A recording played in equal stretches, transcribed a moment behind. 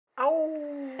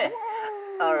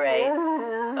Alright,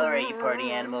 you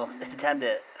party animal. Time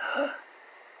to...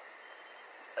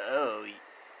 Oh,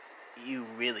 you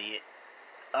really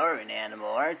are an animal,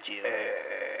 aren't you?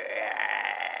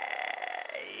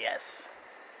 Yes.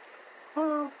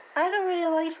 Well, I don't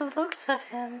really like the looks of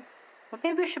him. Well,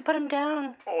 maybe we should put him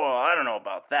down. Well, I don't know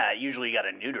about that. Usually you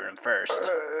gotta neuter him first.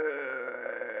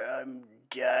 I'm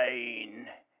dying.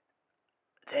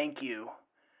 Thank you.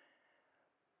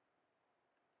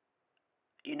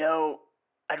 You know,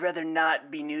 I'd rather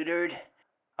not be neutered.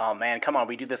 Oh man, come on,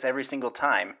 we do this every single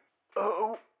time.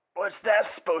 Oh, what's that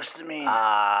supposed to mean?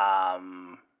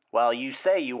 Well, you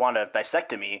say you want a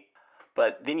vasectomy,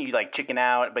 but then you like chicken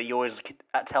out, but you always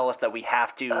tell us that we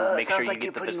have to make sure you get the... Sounds like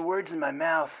you're putting words in my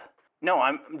mouth. No,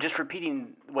 I'm just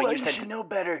repeating what you said. You should know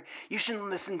better. You shouldn't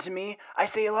listen to me. I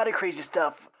say a lot of crazy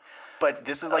stuff. But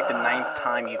this is like the 9th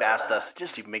time you've asked us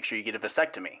to make sure you get a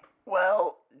vasectomy.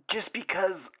 Well, just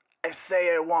because I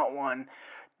say I want one,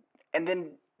 and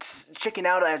then chicken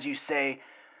out as you say,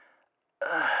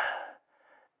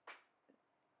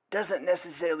 doesn't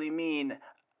necessarily mean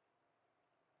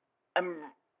I'm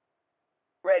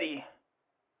ready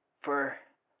for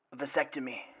a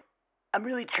vasectomy. I'm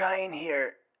really trying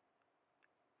here.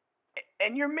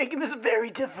 And you're making this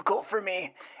very difficult for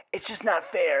me. It's just not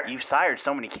fair. You've sired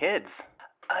so many kids.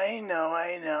 I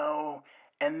know.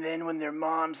 And then when their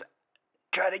moms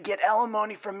try to get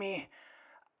alimony from me,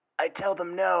 I tell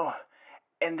them no.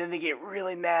 And then they get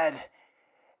really mad.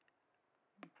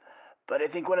 But I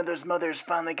think one of those mothers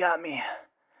finally got me.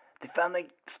 They finally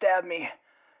stabbed me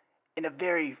in a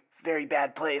very, very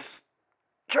bad place.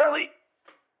 Charlie!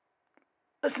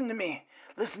 Listen to me.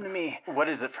 What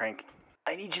is it, Frank?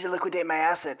 I need you to liquidate my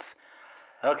assets.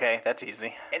 Okay, that's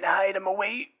easy. And hide them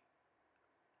away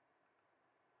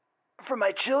from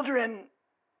my children.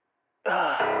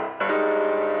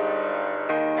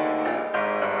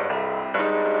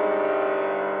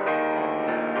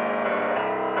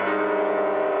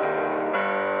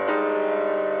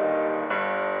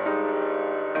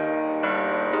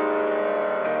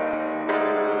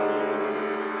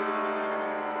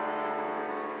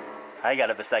 I got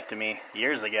a vasectomy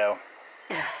years ago.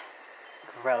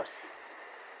 Gross.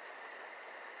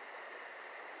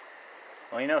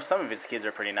 Well, some of his kids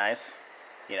are pretty nice,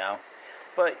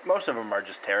 but most of them are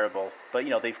just terrible. But,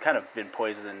 they've kind of been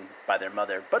poisoned by their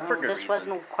mother, but for good reason. This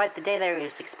wasn't quite the day that I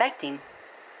was expecting.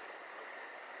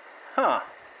 Huh.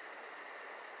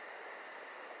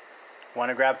 Want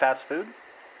to grab fast food?